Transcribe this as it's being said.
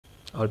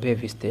I'll pay a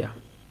visit there.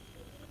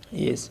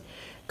 Yes.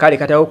 Kale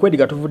kati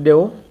okwediga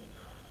tuvuddewo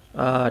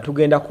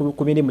tugenda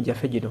ku mirimu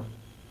gyaffe gino.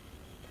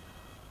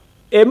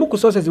 Emu ku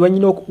sources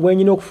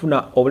wenyina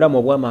okufuna obulamu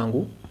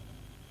obw'amangu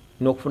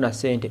n'okufuna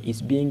sente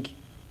is being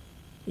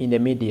in the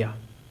media.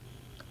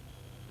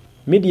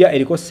 Media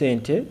eriko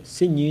sente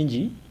si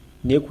nyingi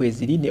ne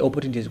kweziri ne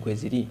opportunities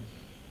kweziri.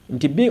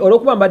 Nti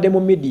olwokuba mbadde mu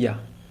media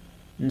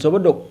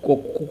nsobodde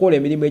okukola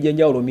emirimu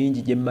egy'enjawulo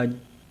mingi gye mmanyi.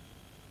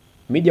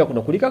 Media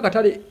kuno kuliko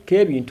akatale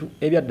k'ebintu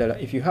ebyaddala.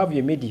 If you have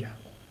your media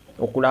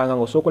okulanga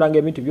ng'osookolanga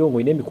ebintu byo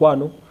ng'olina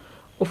emikwano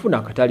ofuna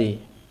akatale.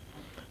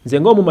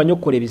 Nze ng'omumanyi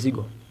okukola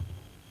ebizigo.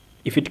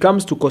 If it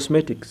comes to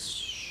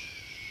cosmetics,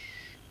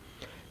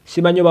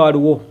 simanyi oba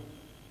waliwo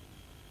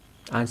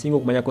ansinga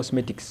okumanya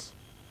cosmetics.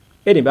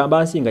 Eri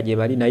bansinga gye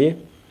bali naye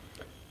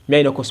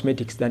me no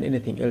cosmetics than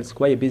anything else.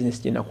 Kuba ye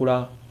business gye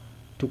nakula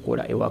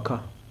tukola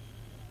ewaka.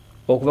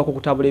 Okuva ku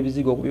kutabula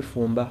ebizigo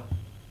okubifumba,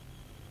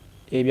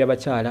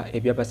 ebyabakyala,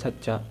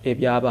 ebyabasajja,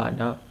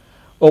 eby'abaana,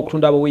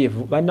 okutunda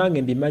abaweevu,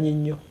 bannange mbimanyi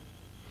nnyo.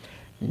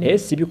 Naye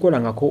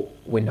sibikolangako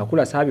we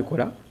nakula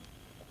saabikola.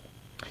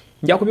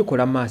 Nja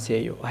kubikola mu maaso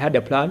eyo. I had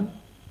a plan.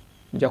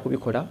 Nja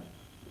kubikola.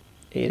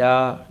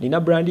 Era nina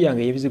brand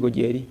yange y'ebizigo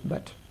gyeri,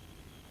 but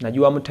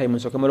nagiwamu time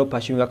nsooke malo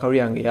pursuing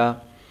career yange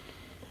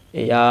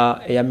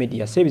eya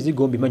media. Se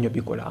ebizigo mbimanyi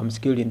obikola. I'm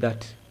skilled in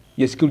that.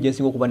 Yo skill gye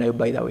nsinga okuba nayo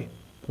by the way.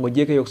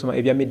 Ng'ogyeko okusoma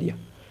ebya media.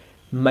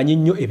 Mmanyi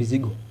nnyo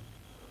ebizigo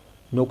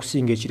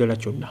n'okusinga ekirala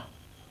kyonna.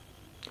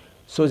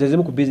 So ze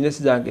zimu ku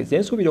business zange ze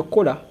nsuubira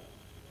okukola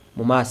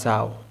mu maaso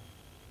awo.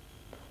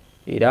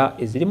 Era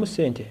ezirimu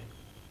ssente.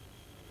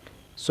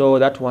 So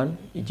that one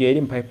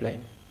gyeri mu pipeline.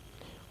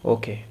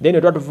 Okay. Then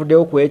otwa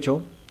tuvuddewo ku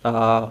ekyo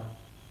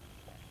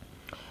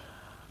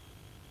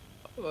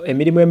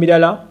emirimu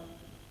emirala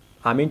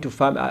I'm into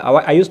farm.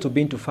 I used to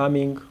be into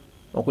farming.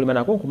 Okulima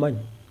nako nkumanyi.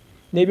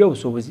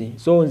 N'ebyobusuubuzi.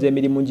 So nze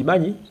emirimu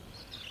ngimanyi,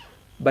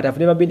 but I've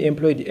never been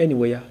employed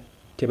anywhere.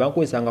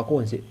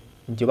 Tebankwesangako nze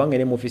nti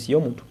bangene mu office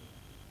y'omuntu.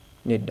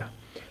 Nedda.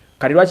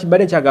 Kati lwaki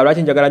mbadde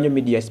njagala nnyo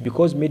media is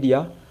because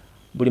media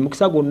buli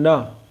mukisa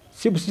gonna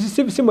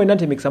si mwena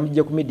nti emikisa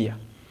mugijja ku media.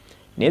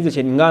 Naye nze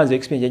kye nganze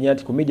experience yenye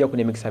nti ku media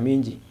kuna emikisa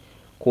mingi.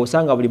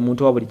 Kw'osanga buli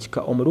muntu wa buli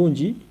kika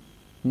omulungi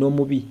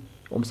n'omubi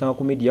omusanga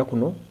ku media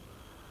kuno.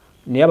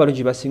 Naye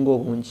abalungi basinga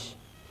obungi.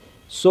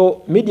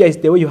 So media is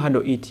the way you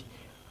handle it.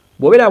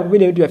 Bw'obeera ku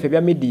bintu byaffe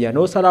bya media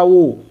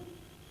n'osalawo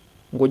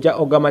ng'ojja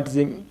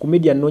ogamatize ku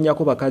media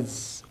nnoonyako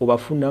bakazi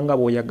obafuna nga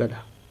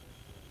bw'oyagala.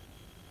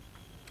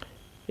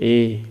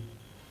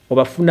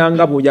 Obafuna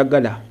nga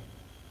bw'oyagala.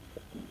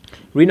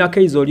 Rina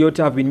K's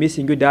Oliota, I've been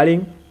missing you,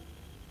 darling.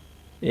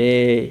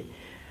 You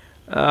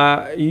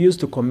used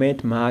to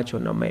comment much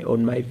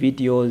on my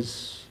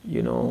videos,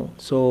 you know.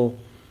 So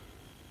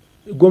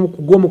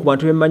gwomu ku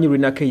bantu bemmanyi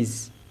Rina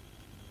K's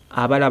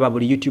abalaba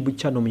buli YouTube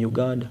channel mu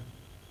Uganda.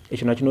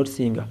 Ekyo nakyo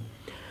notisinga.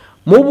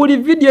 Mu buli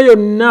video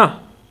yonna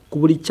ku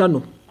buli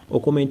channel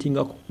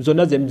okomentingako.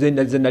 Zonna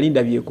ze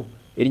nalinda byeko.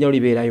 Erinnya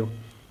libeerayo.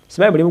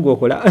 Simanyi buli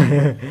mugokola.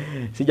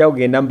 Sijja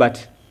kugenda but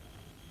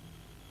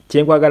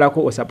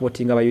kyenkwagalako o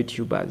supporting aba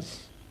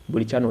YouTubers.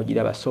 Buli channel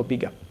ogiraba so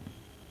bigger.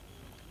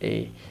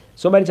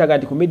 So many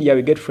chagati ku media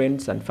we get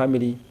friends and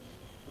family.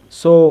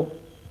 So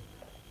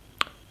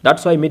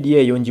that's why media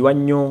eyo njiwa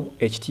nnyo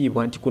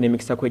ekitiibwa nti kuna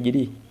emikisa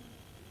kwegiri.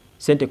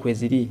 Sente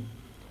kweziri.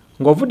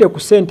 Ng'ovudde ku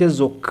sente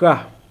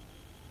zokka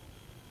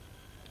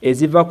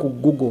eziva ku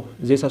Google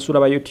zesasula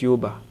ba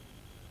YouTuber.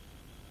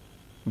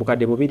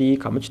 Bukadde bubiri,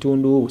 kamu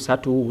kitundu,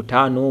 3,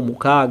 5,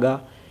 6.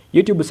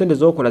 YouTube sente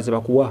zokola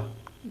zibakuwa.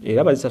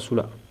 Era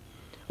bazisasula.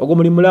 Ogwo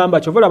muli mulamba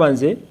kyovola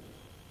banze.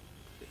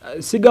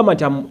 Sigama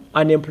nti I'm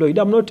unemployed.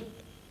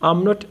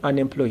 I'm not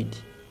unemployed.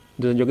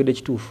 Ndoza njogedde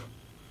kituufu.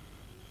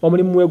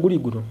 Omulimu weguli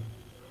guno.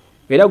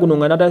 Era guno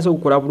nga natandise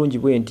okukola bulungi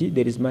bwe nti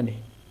there is money.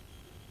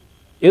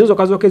 Ezo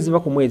zokka zokka eziva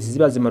ku mwezi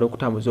ziba zimala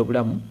okutambuza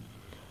obulamu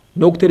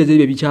n'okutereza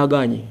ebyo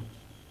bikyaganye.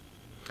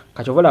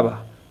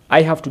 Kacyovolaba,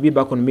 I have to be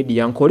back on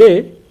media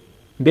nkole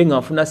mbe nga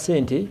nfuna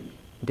sente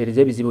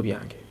ntereza ebizibu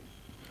byange.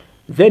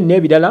 Then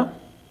n'ebirala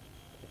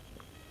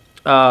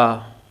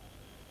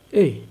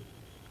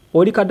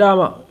oli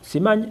kadama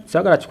simanyi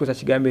sagala kikosa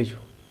kigambo ekyo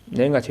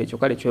naye nga kyekyo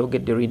kale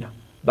kyogedde Rina.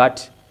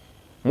 But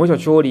mwekyo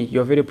kyoli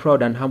you're very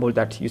proud and humble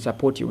that you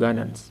support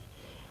Ugandans.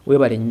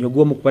 Webale nnyo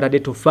gwomu kubatadde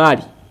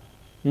tofaali.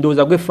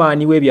 Ndoza gwe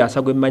fani we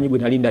byasa gwe manyi gwe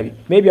nalindabye.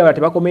 Maybe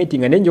abate ba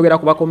commenting and njogera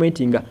ku ba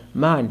commenting.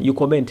 Man, you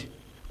comment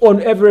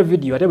on every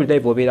video at every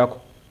live oberako.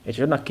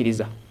 Ekyo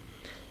nakkiriza.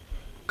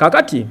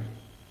 Kakati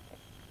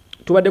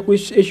tubadde ku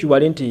issue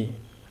walenti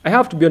I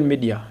have to be on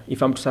media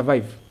if I'm to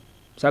survive.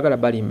 Sagala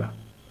balimba.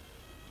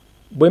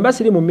 Bwemba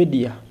siri mu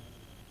media.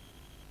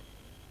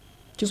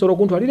 Kisoro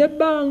kuntwalira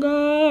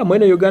ebbanga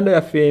mwene Uganda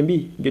ya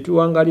fembi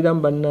getuwangalira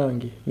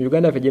mbannange. Mu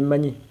Uganda ya feje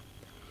mmanyi.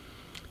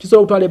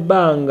 Kisoro kutwala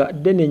ebbanga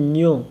dene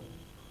nnyo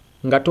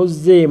nga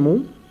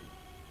tozzeemu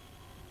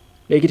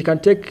like it can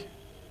take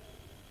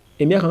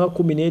emyaka nga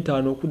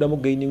 15 okuddamu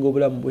gaining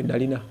obulamu bwe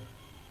nalina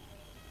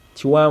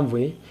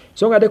kiwanvwe.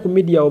 So nga ku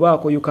media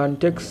obaako you can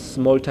take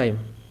small time.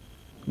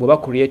 Bw'oba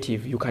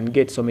creative you can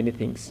get so many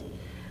things.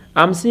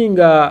 I'm seeing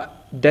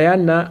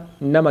Diana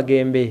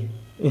Namagembe.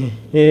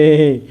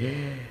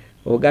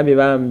 Ogambi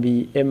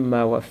Bambi,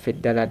 Emma waffe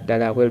ddala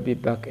ddala. We'll be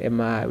back,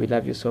 Emma. We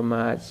love you so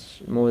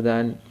much. More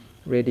than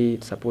ready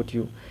to support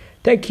you.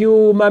 Thank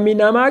you, Mami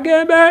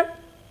Namagembe.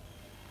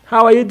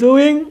 How are you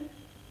doing?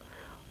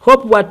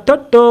 Hope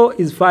Watoto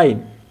is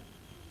fine.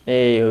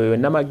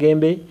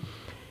 Namagembe,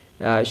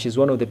 she's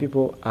one of the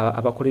people,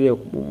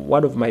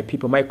 one of my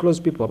people, my close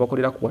people,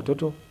 abakolera ku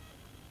Watoto.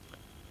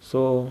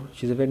 So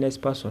she's a very nice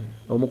person.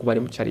 Omukubali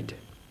mu charity.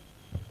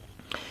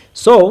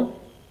 So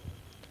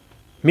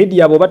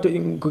media bobatu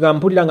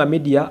kugampulira nga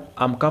media,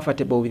 I'm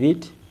comfortable with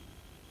it.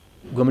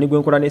 Gwe muli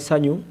gwenkola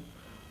n'essanyu,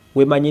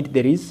 wemanyi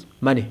there is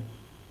money.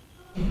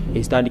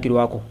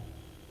 Estandikirwako.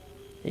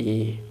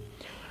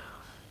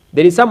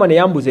 There is someone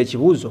yambuza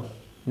ekibuuzo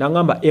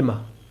nangamba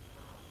Emma,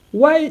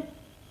 why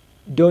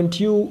don't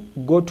you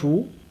go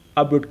to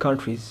abroad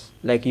countries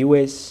like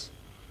US,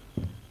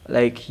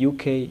 like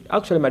UK?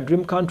 Actually, my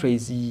dream country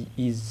is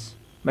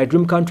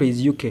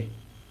UK.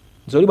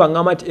 Zoli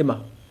bangamba ati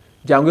Emma,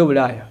 jangwe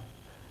Bulaya.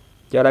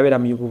 Jarabera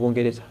mu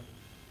Bungereza.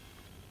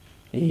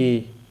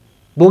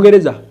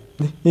 Bungereza.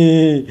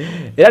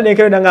 Era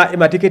nekero nanga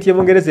Emma ticket ye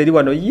Bungereza eri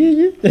wano.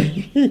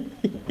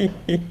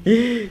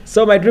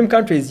 So my dream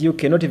country is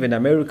UK, not even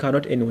America,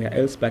 not anywhere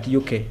else but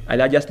UK.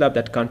 I just love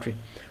that country.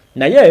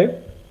 Na ye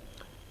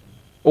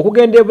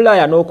okugenda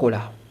Bulaya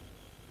n'okola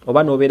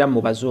oba n'obeera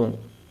mu bazungu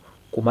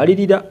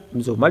kumalirira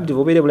nzo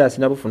malirivu obeere Bulaya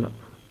sinabufuna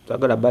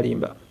twagala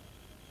balimba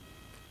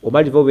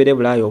omalirivu obeere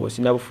Bulaya obwo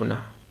sinabufuna.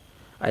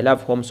 I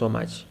love home so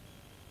much.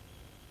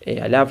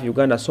 I love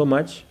Uganda so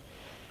much,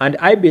 and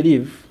I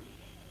believe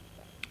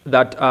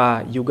that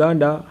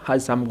Uganda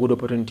has some good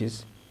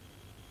opportunities.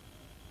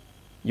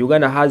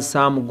 Uganda has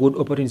some good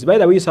opportunities. By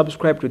the way, you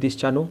subscribe to this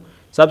channel.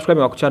 Subscribe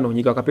to channel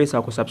nyiga kapesa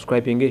ako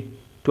subscribing.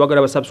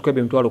 Twagala ba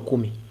subscribe mtwalo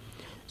 10.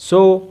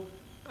 So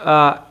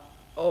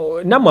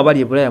namwe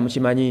abali Bulaya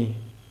mukimanyi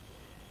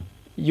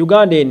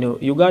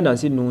Uganda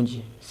nsi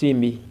nnungi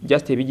simbi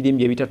just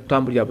ebijirimbi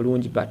ebitatambulira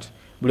bulungi but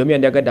buli omu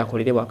yandagadde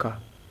akolere waka.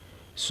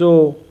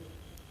 So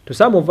to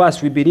some of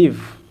us we believe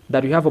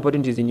that we have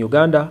opportunities in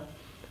Uganda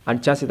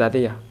and chances are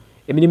there.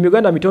 Emirimu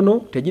Uganda mitono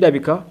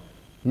tegirabika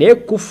ne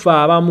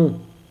kufa abamu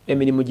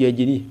emirimu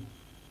gyegiri.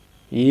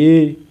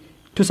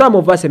 To some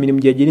of us emirimu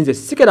gyegiri nze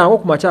sikera ngo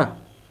kumacha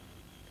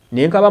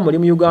nenkaba muri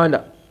mu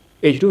Uganda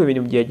ekituve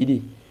emirimu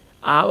gyegiri.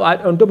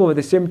 On top of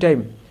the same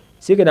time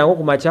sikera ngo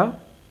kumacha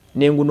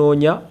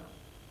nengunonya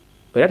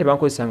era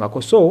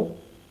tebankozesangako. So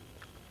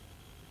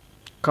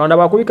kaonda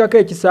bakubikako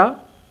ekisa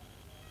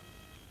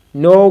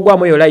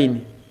n'ogwamu eyo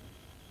line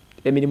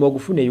emirimu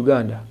ogufune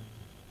Uganda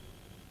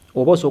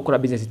oba osobola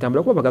business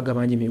tambula kuba bagaga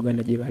bangi mu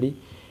Uganda gye bali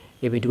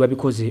ebintu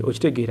babikoze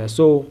okitegeera.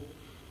 So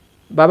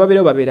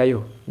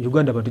babeerayo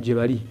Uganda bantu gye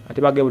bali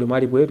ate bagenda buli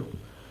mwali bweru.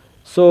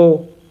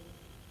 So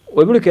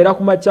webulikeera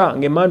ku macha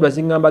ng'emmandwa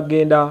zingamba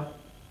genda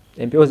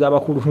empewo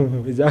z'abakulu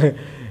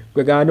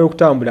kwegana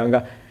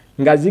okutambula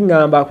nga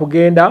zingamba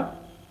kugenda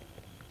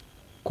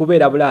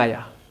kubeera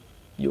Bulaya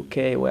UK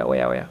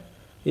where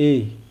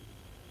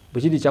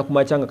bukiri kya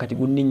kumacha nga kati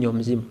gunninnya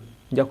omuzimu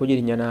nja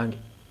kugirinya nange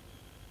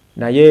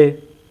naye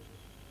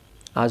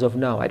as of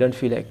now I don't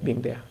feel like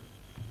being there.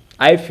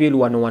 I feel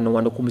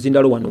wano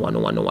kumuzindalo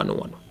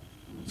wano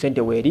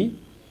sente weri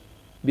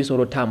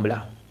bisoro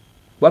tambula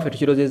wafe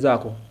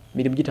tukirozezaako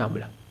mirimu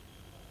gitambula.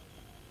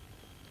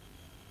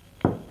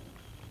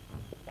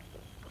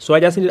 So I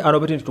just need an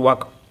opportunity to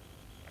work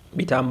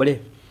bitambule.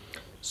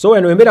 So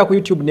eno embera ku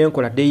YouTube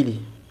nenkola daily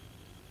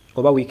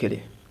oba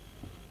weekly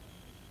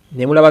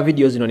nemulaba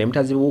videos zino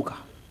nemutazibuuka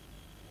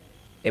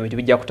ebintu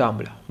bijja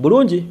kutambula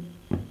bulungi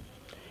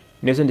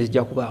nezo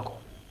ndizijja kubaako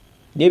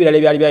n'ebirala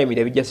ebyali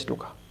byayimira bijja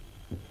situka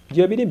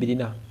gye biri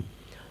mbirina.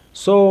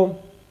 So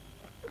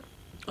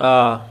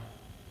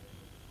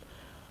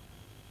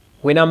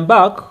when I'm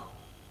back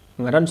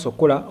nga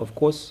tansokola of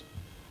course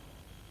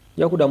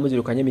yakuddamu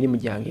zirukanye emirimu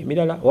gyange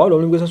emirala wawula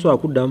omulimu gwesasobola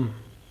kuddamu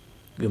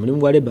gwe mulimu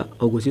gwa leba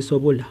ogwo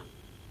sisobola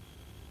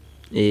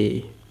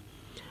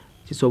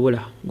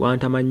sisobola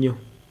gwantama nnyo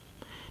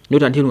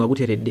nota ntiru nga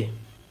guteredde.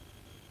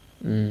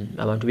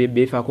 Abantu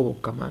befaako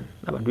bokka man,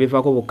 abantu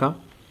befaako bokka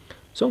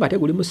so nga ate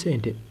guli mu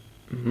ssente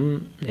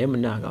naye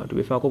munanga abantu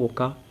befaako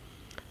bokka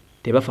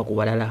tebafa ku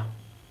balala.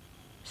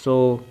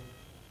 So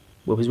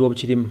bwebuzibu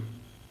obukirimu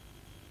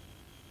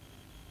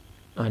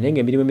naye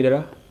ng'emirimu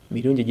emirala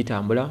mirungi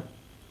gitambula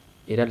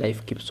era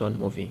life keeps on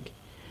moving.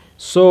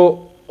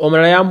 So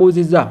omulala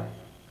yambuuzizza,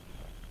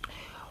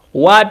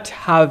 what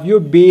have you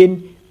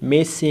been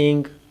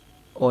missing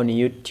on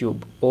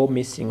YouTube or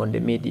missing on the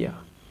media?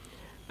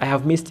 I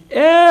have missed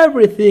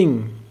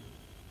everything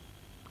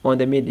on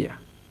the media.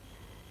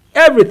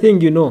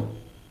 Everything, you know.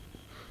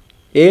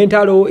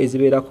 Entalo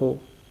ezibeerako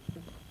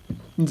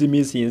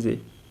nzimisinze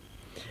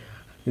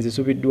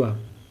nzisubiddwa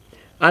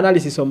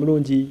analysis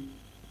omulungi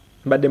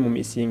mbadde mu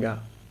misinga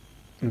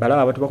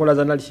mbalaba abantu bakola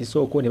za analysis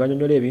okwo ne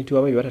banyonyola ebintu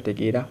ababi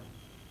batategeera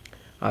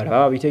abalala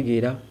baba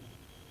bitegeera.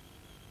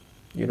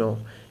 You know,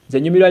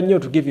 nze nyumirwa nnyo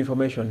to give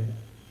information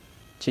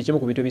kikimu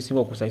ku bintu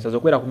ebisinga okusanyusa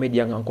zokwera ku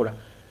media nga nkola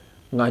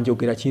nga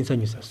njogera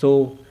kinsanyusa.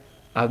 So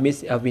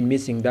I've been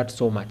missing that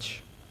so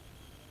much.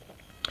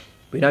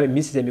 Bina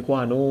misses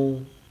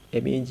emikwano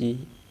emingi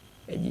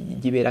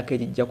gibeerako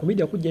ejijja ku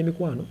media kujja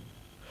emikwano.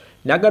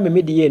 Nagambe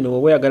media eno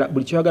oba oyagala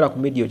buli kyoyagala ku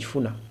media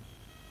okifuna.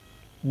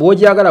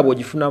 Bw'ogyagala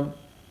bw'ogifunamu.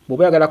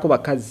 Bw'oba oyagalako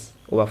bakazi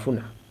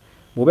obafuna.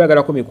 Bw'oba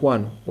oyagalako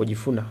mikwano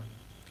ogifuna.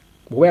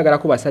 Bw'oba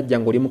oyagalako basajja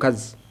ng'oli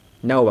mukazi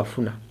naawe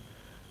bafuna.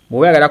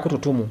 Bw'oba oyagalako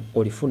tutumu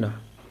olifuna.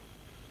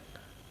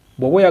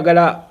 Bw'oba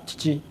oyagala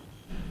kiki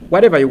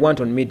whatever you want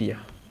on media.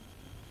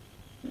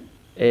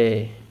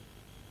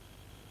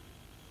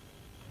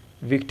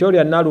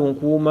 Victoria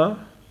Nalunkuuma,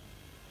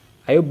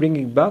 are you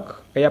bringing back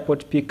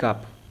airport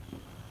pickup?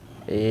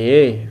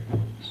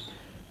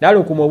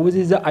 Nalunkuuma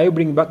obuziza, are you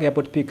bringing back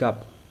airport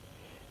pickup?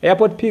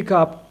 Airport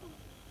pickup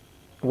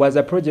was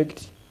a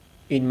project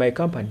in my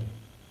company.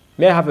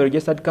 May I have a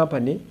registered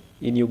company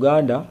in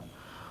Uganda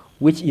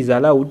which is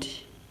allowed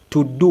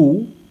to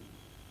do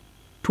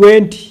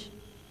 20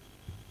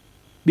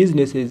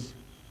 businesses.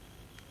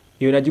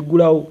 Iyo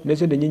nagigulawo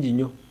nesente nyingi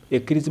nnyo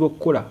ekkirizibwa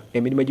okukola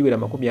emirimu egiwera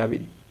 20.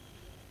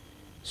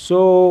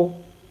 So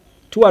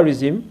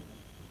tourism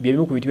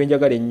byebimu ku bintu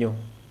byenjagala ennyo.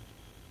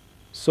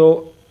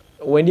 So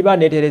we ndiba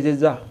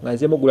neeterezezza nga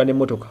nze mugula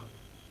n'emmotoka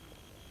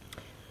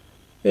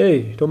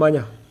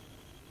tomanya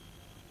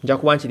nja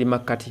kuba nkiri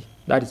makkati,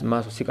 that is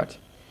maaso si kati,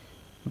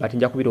 but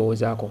nja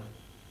kubirowoozaako.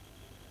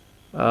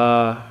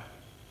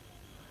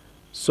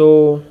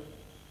 So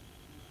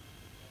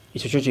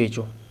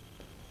ekyo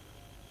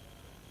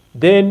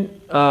then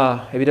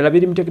ebirala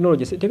biri mu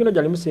technology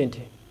alimu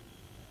sente.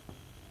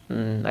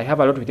 I have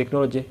a lot of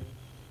technology.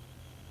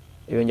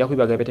 Ebyo nja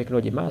kubibaga bya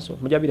technology maaso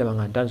mujja biraba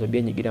nga ntanzo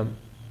byenyigiramu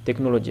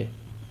technology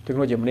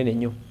munene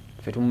nnyo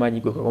ffe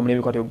tumumanyi gwe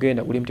omulemi kwate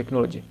ogenda guli mu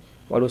technology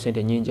waliwo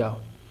sente nnyingi awo.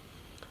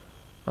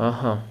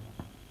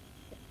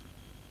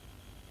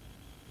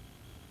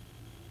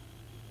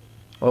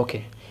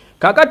 Okay,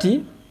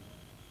 kakati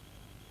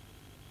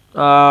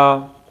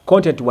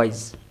content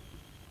wise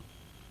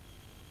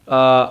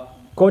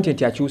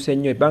content yakyuse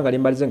nnyo ebbanga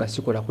limbalize nga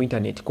sikola ku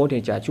internet.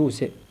 Content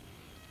yakyuse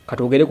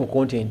katogere ku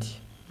content.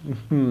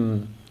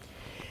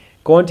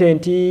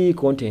 Content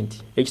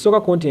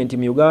ekisooka content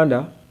mu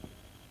Uganda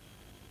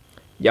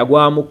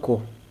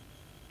yagwamuko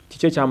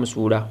kikyo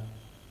kyamusuula.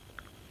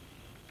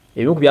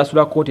 Ebimu ku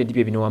byasuula content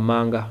bye bino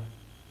wammanga.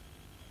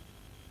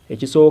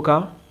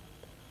 Ekisooka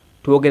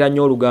twogera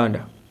nnyo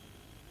Oluganda.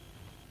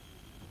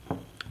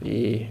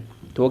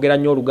 Twogera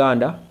nnyo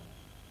Oluganda,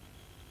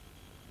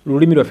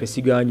 lulimi lwaffe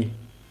siganye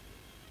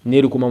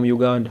neerukuma mu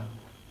Uganda.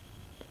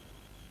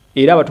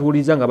 Era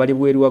abatuwuliza nga bali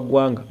bweru wa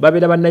ggwanga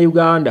babeera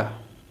bannayuganda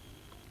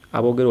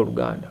aboogera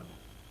Oluganda.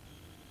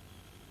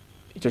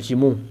 Ekyo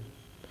kimu.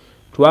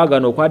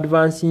 Twagana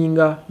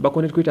okwadvansinga ba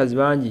content creators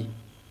bangi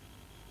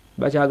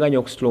bakyaganya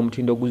okusitula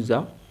omutindo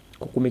guzza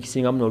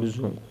kukumikisingamu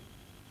n'Oluzungu.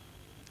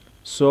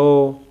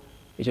 So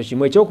ekyo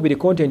kimu. Ekyokubiri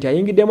content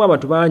ayingiddemu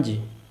abantu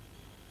bangi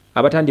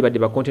abatandibadde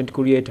ba content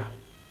creator.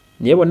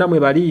 Naye bonna mwe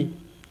bali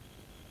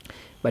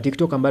ba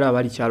TikTok mbala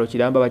bali kyalo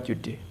kiramba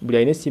bajjudde. Buli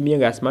alina essimu ye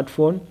nga ya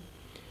smartphone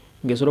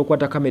ng'esobola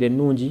okukwata kamera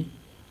ennungi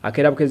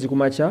akeera bukezi ku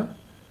makya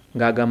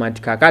ng'agamba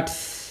nti kakati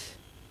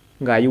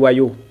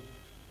ng'ayiwayo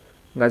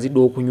nga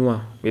zidda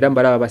okunywa era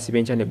mbalaba basiba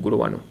enkya n'eggulo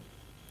wano.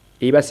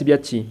 Ebasibya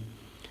ki?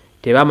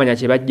 Tebamanya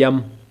kye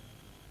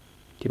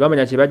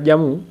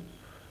bajjamu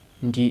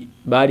nti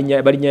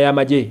balinnya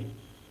y'amagye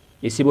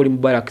esiba oli mu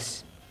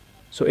barracks.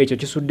 So ekyo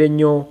kisudde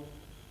nnyo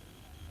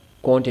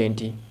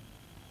content.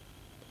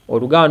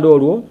 Oluganda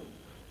olwo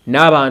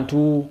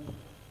n'abantu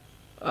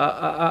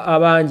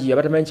abangi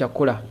abatamanyi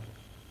kyakukola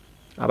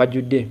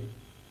abajjudde.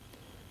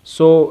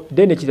 So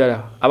then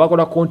ekirala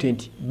abakola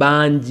content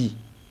bangi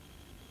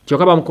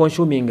kyokka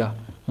bamuconsuminga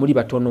muli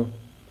batono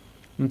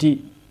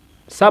nti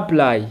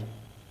supply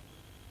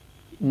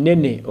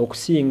nene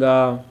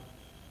okusinga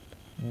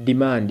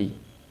demand.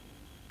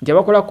 Nti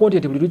abakola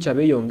content buli lukya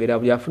beeyongera,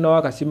 buli afunawo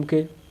akasimu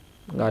ke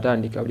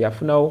ng'atandika, buli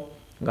afunawo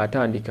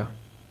ng'atandika.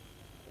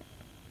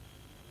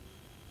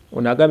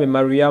 Onagambe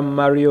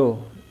Mario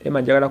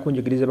ema njagala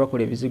kunjigiriza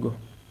bakola ebizigo.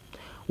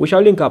 We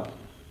shall link up.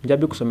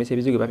 Njabi kusomesa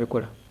ebizigo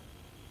babikola.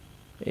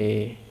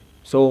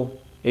 So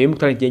ebimu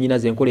talent yennyina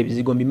ze nkola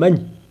ebizigo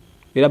mbimanyi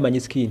era manyi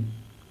skin.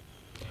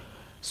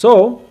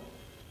 So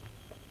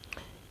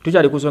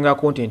tukyali kusonga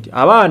content.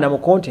 Abaana mu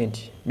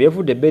content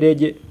beefudde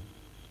ebbereje.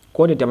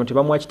 Content abantu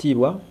bamuwa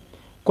kitiibwa.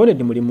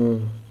 Content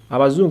mulimu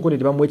abazungu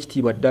content bamuwa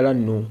ekitiibwa ddala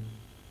nno.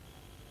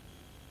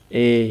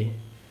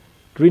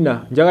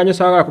 Rina njaganya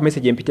saagala ku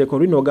message empiteko.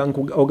 Rina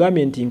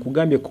ogambye nti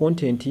nkugambye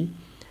content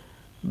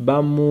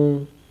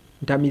bamu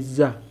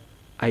ntamizza.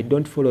 I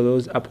don't follow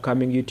those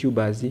upcoming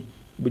YouTubers.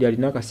 Buli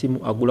alina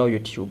akasimu agulawo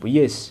YouTube.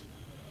 Yes.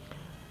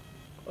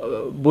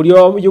 Buli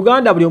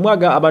Uganda buli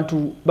omwaga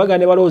abantu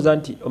bagane balooza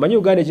nti omanyi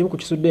Uganda ekimu ku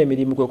kisudde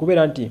emirimu kwe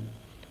kubeera nti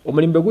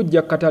omulimu bwe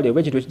gujja katale oba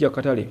ekintu ekijja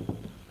katale.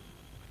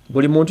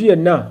 Buli muntu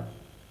yenna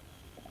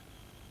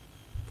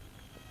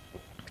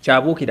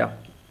kyabuukira.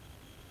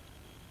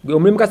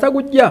 Omulimu kasa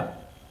gujja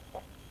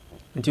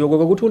nti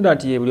ogwo gutunda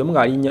nti buli omu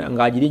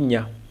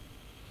ng'agirinnya.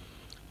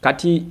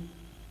 Kati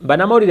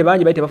banamawulire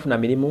bangi baite bafuna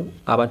mirimu,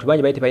 abantu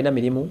bangi baite balina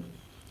mirimu,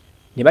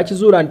 ne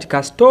bakizuula nti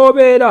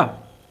kasitobeera.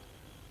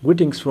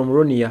 Greetings from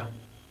Ronia.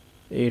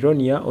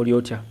 Ronia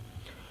oliotya.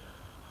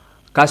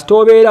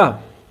 Kasitobeera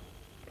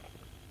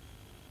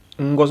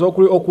ngozo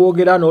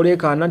okwogera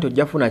n'olekaana nti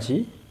ojja funa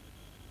ki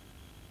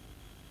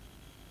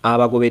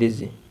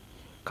abagoberezi.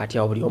 Kati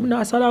awo buli omu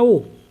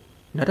n'asalawo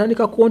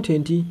natandika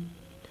content.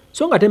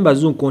 So nga temba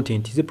zoom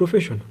content is a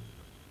professional.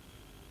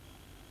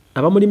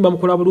 Abamulimu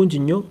bamukola bulungi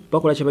nnyo,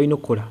 bakola kye balina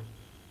okukola.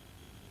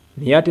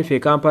 Naye ate ffe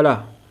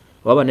Kampala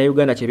waba na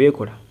Uganda kye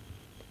beekola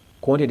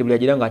content buli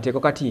agira ng'ateeka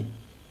kati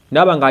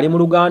n'aba ng'ali mu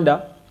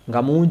Luganda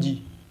nga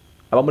mungi,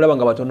 abamulaba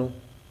nga batono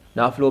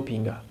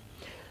n'aflopinga.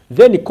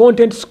 Then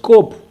content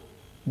scope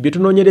bye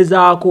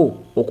tunoonyerezaako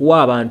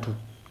okuwa abantu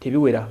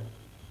tebiwera.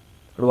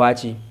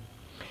 Lwaki?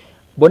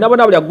 Bonna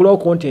buli aggulawo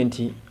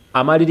content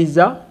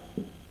amaliriza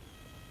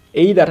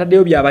either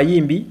ataddeyo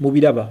by'abayimbi mu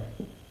biraba,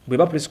 bwe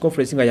ba press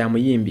conference nga ya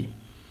muyimbi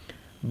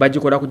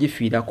bagikola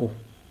kugifiirako.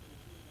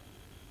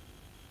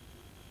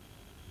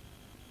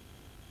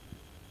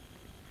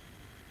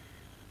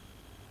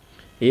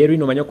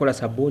 Rino manyo kola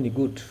sabuni,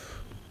 good.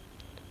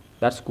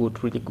 That's good,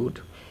 really good.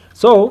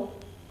 So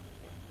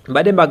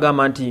mbadde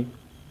mbagamba nti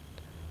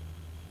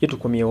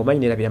yetukomyewo manyi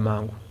nerabira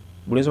mangu.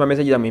 Buli nsoma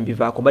message za mwimbi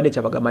vaako mbadde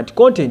kyabagamba nti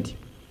content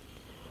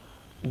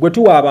gwe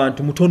tuwa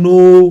abantu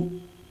mutono.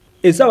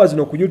 Esaawa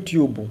zino ku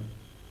YouTube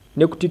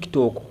ne ku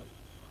TikTok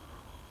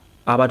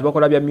abantu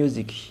bakola bya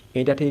music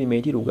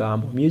entertainment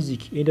lugambo,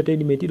 music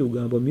entertainment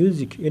lugambo,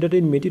 music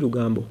entertainment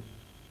lugambo.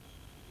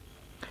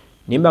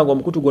 Nimba ngo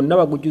omukutu gonna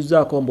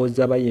bagujjuzaako mboozi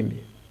z'abayimbi.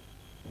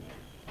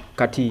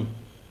 Kati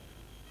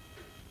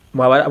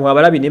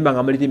mwabalabi nimba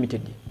nga muli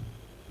limited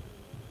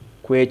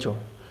kwekyo.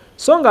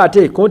 So nga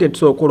ate content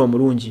so okola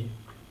omulungi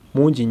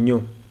mungi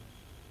nnyo.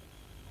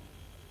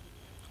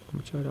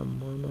 Omukyala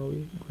mwana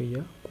we gwe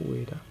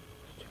yakuweera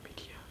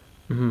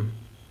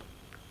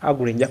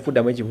agule nja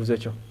kuddamu ekibuuzo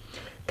kyo.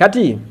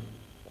 Kati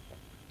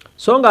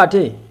so nga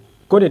ate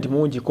content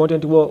mungi,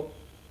 content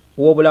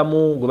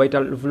w'obulamu gwe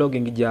bayita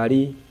vlogging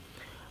gyali,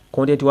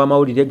 content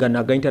w'amawulire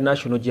ganaga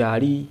international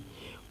gyali,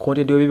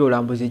 content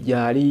w'ebyobulambuzi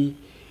gyali,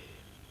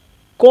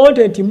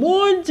 content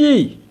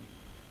mungi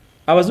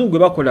abazungu gwe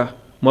bakola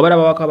mwabala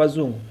bawaka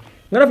abazungu.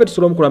 Nga naffe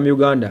tusobola omukola mu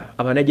Uganda,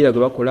 Abanigeria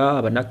gwe bakola,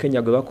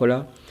 Abannakenya gwe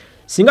bakola.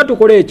 Singa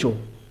tukola ekyo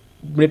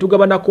ne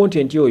tugabana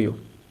content oyo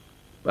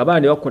abaana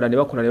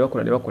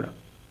ne bakola.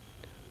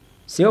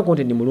 Singa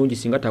content mulungi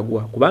singa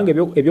tagwa kubanga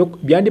ebyo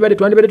byandibadde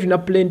twandibadde tulina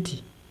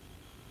plenty.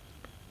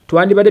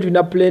 Twandibadde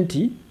tulina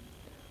plenty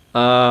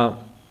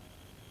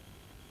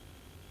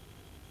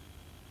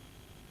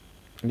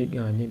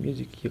niganye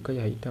music yeka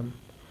yayitamu.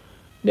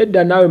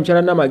 Nedda naawe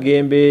mchala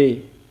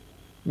n'amagembe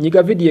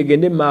nyiga video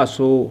egende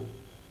maaso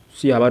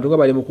si abantu nga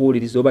bali mu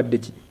kuwuliriza obadde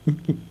ki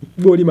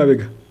boli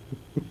mabega.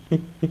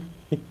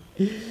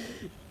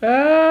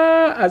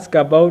 Ask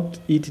about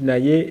it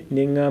naye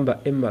nengamba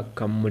Emma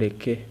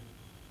kamuleke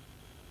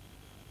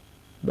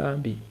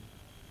bambi.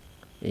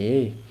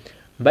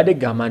 Mbadde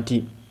gamba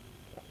nti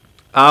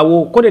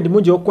awo content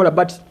mungi okukola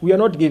but we are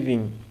not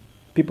giving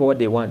people what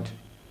they want.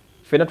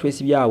 Fena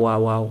twesibya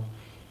awo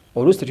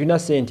oluusi tulina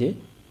sente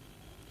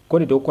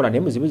content okukola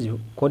naye muzibuzibu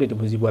content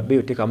muzibu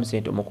abeyo tekamu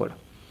sente omukola.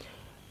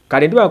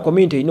 Kale ndiba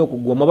community ino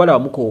okugwa mabala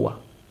bamukowa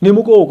ne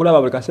mukowa okulaba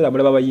buli kaseera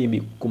mulaba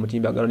bayimbi ku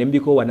mutimbagano ne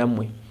mbikowa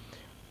nammwe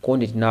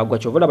content nagwa.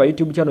 Kyovola ba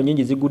YouTube channel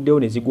nyingi ziguddewo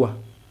ne zigwa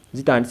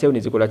zitandisewo ne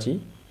zikola ki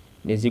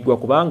ne zigwa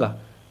kubanga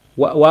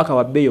waka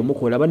wa beyo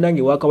mukola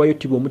bannange waka wa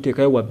YouTube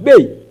omuteekayo wa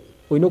beyi.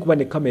 Olina okuba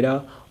ne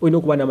kamera, olina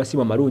okuba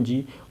n'amasimu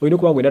amalungi, olina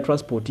okuba ng'olina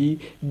transport,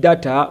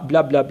 data,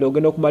 bla bla bla,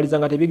 ogenda okumaliza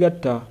nga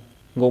tebigatta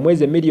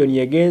ng'omwezi miliyoni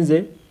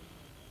egenze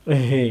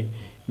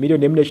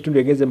miliyoni emu n'ekitundu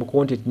egenze mu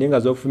content naye nga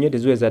z'ofunye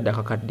teziweza dda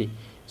kakadde.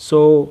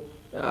 So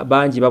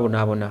bangi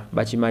babonaabona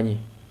bakimanyi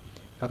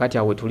kakati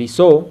awo tuli.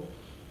 So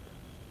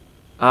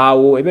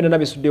awo ebyo nana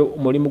bisudde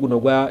omulimu guno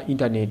gwa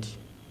internet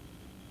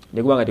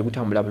ne guba nga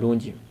tegutambula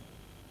bulungi.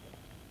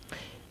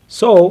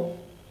 So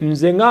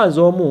nze nga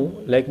nze omu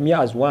like me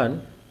as one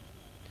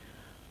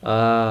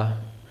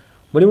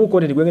mulimu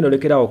content gwengenda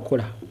olekerawo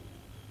okukola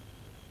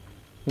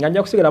nga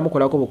nja kusigala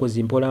mukolako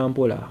bukozi mpola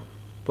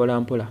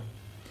mpola.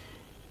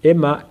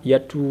 Emma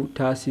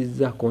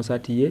yatutaasizza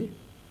concert ye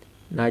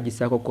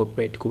n'agisaako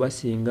corporate kuba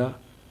singa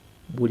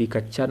buli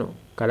kachano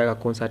kalaga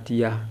concert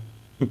ya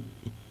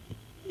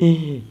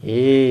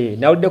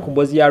nawudde ku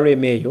mbozi ya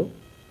Rem eyo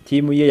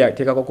tiimu ye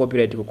yateekako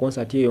copyright ku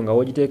concert eyo nga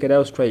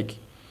wogiteekerayo strike.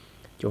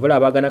 Kyovola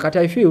abagana kati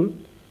I feel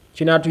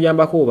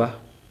kinaatuyambako oba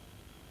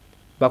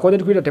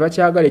bakontent creator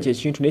tebakyagala ekyo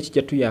ekintu naye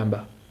kijja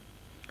tuyamba.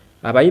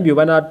 Abayimbi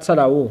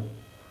banasalawo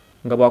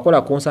nga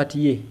bwakola concert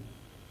ye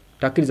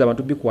takkiriza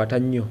abantu bikwata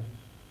nnyo.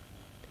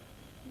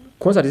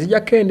 Concert zijja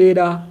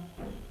kendeera,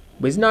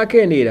 bwe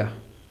zinaakendeera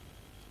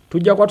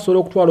tujja kuba tusobola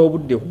okutwala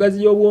obudde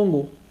okugaziya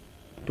obwongo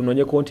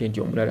tunoonye content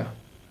omulala.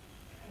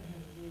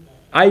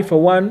 I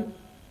for one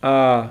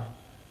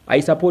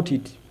I support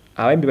it.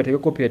 Abayimbi bateeke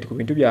copyright ku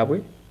bintu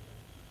byabwe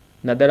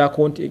naddala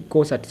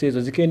concert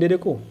ezo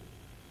zikendereko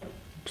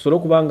tusobole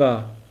okuba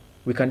nga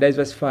we can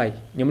diversify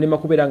ne mulema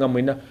kubeera nga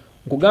mwena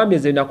nkugambye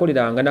nze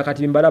nakoleranga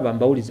nakati mbalaba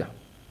mbawuliza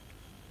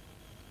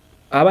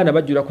abaana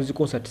bajjula ku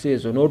zikonsati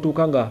ezo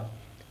n'otuuka nga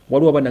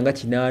waliwo abaana nga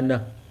 8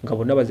 nga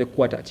bonna baze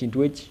kukwata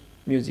kintu eki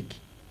music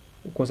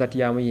konsati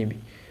ya muyimbi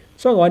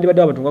so nga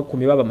wandibadde abantu nga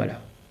 10 babamala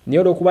naye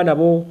olw'okuba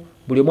nabo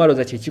buli omu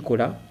aloza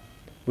kyekikola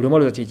buli omu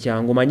aloza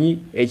kyekyangu manyi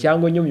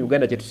ekyangu ennyo mu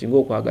Uganda kyetusinga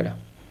okwagala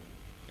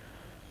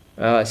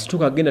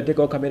situka genda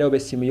teekawo kamera oba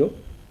essimu yo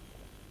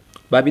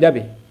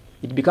babirabe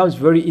it becomes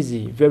very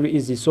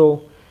easy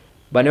so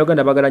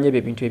bannayuganda bagala nnyo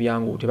ebintu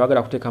ebyangu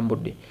tebagala kuteeka mu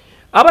budde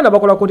abaana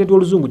bakola content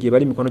oluzungu gye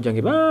bali mikono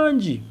gyange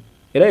bangi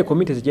era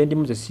ekomite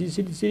zegyendimu ze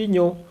siri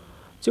nnyo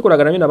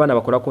sikolagana nnyo n'abaana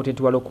bakola content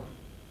waloko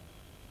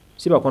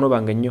si bakono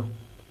bange nnyo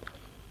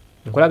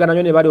nkolagana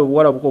nnyo ne bali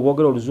obuwala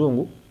obwogera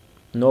oluzungu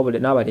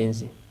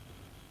n'abalenzi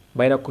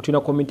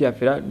tulina community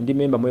yaffe era ndi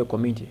memba mu eyo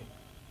community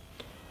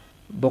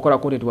bakola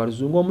content wa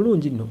luzungu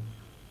omulungi nno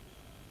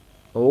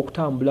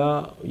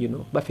okutambula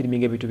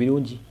bafilminga ebintu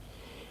birungi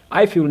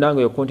I feel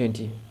nange yo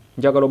content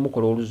njagala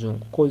omukola oluzungu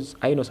because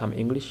I know some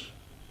English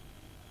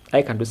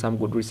I can do some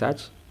good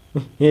research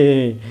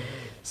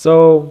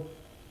so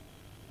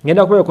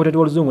ngenda kuba content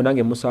oluzungu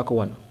nange musaako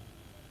wano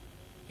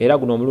era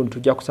guno omulundi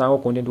tujja kusanga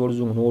content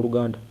oluzungu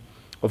n'oluganda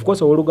of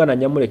course oluganda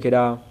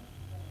nyamulekera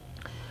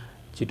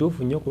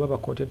kituufu nnyo kuba ba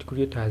content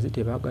creators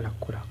tebaagala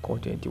kukola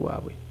content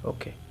waabwe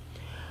okay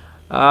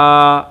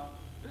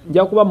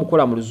nja kuba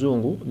mukola mu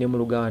luzungu ne mu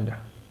luganda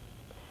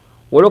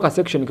waliwo ka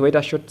section ke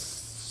bayita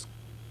shorts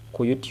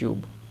ku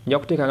YouTube nja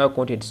kuteekanga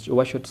content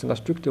oba shorts nga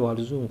strict wa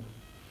luzungu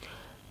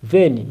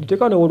then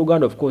niteekawo ne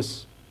woluganda of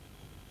course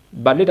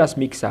but let us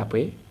mix up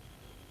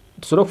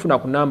tusobola okufuna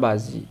ku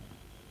numbers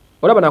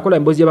olaba nakola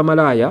emboozi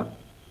y'abamalaaya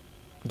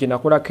gye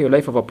nakolako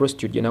life of a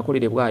prostitute gye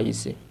nakolere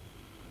bwayise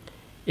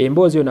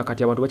emboozi yo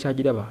nakati abantu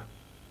bakyagiraba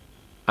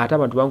ate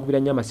abantu bankubira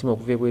nnyo amasimu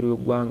okuva ebweru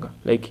w'eggwanga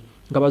like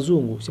nga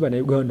bazungu si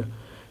bannayuganda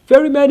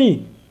very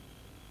many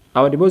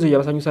abantu emboozi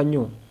yabasanyusa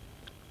nnyo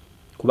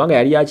kubanga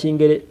yali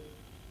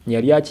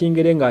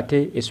yakingere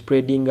ng'ate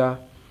espreadinga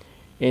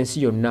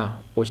ensi yonna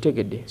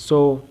okitegedde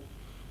so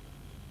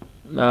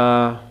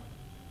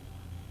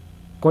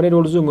content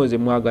oluzungu nze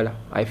mwagala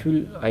I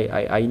feel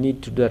I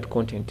need to do that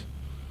content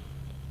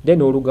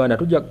then oluganda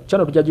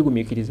tujja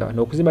gigumiikiriza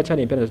n'okuzimba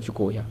channel empya nazo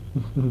kikooya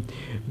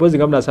mpozi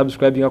nga muna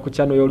subscribinga ku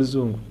channel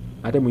y'oluzungu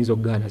ate muyinza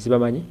okuganda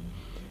sibamanyi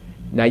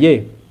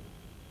naye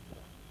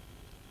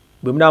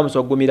bwe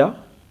munaamusogumira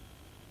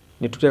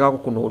ne tuteekako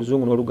kuno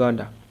oluzungu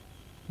n'oluganda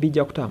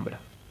bijja kutambula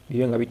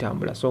bibe nga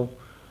bitambula so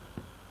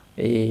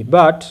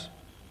but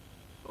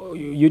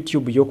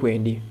YouTube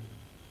yokwendi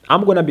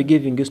I'm gonna be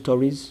giving you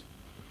stories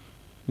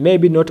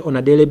maybe not on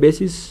a daily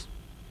basis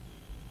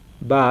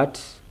but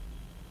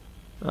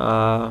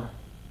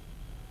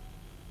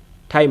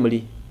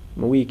timely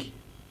mu week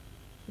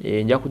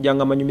nja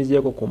kujjanga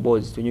manyumizeeko ku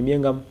mboozi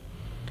tunyumyengamu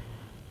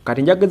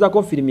kati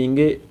njagezako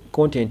filming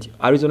content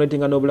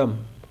arizonatinga n'obulamu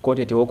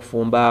content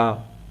w'okufumba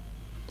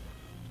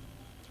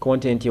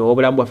content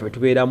w'obulamu bwaffe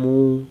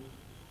tubeeramu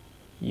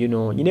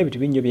nyina ebintu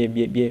binnyo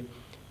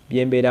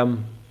byembeeramu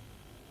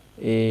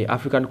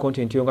African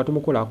content yo nga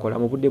tumukolakola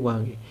mu budde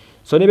bwange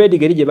so ne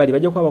beedigeri gye bali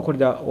bajja kuba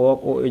bakolera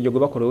egyo gwe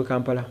bakola ow'e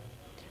Kampala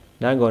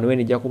nange wano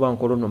wenijja kuba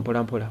nkola ono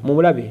mpola mpola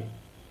mumulabe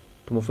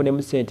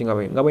tumufunemu ssente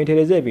nga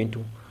bwentereza ebintu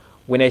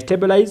when I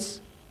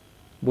stabilize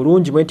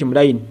bulungi bwenti mu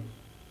line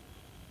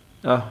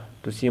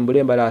tusimbule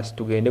embalaasi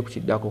tugende ku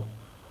kiddako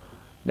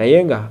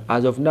naye nga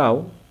as of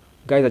now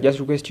guys I just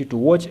request you to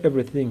watch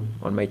everything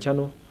on my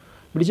channel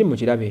buli kimu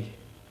kirabe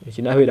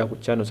ekinabeera ku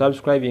channel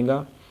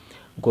subscribinga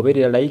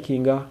goberera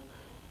likinga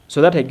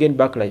so that I gain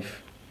back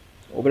life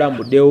obulamu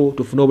buddewo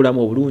tufune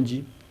obulamu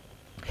obulungi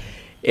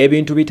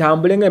ebintu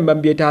bitambule nga mba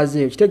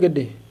mbyetaaze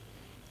kitegedde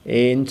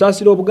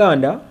nsaasira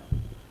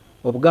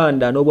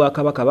obuganda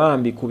n'obwakabaka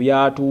bambi ku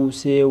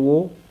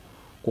byatuuseewo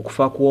ku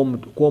kufa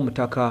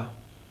kw'omutaka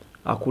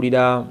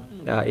akulira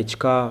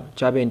ekika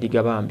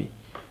ky'abendiga bambi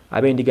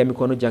abendiga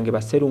mikono gyange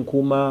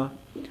baserunkuuma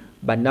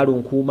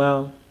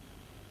bannalunkuuma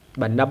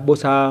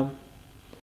bannabbosa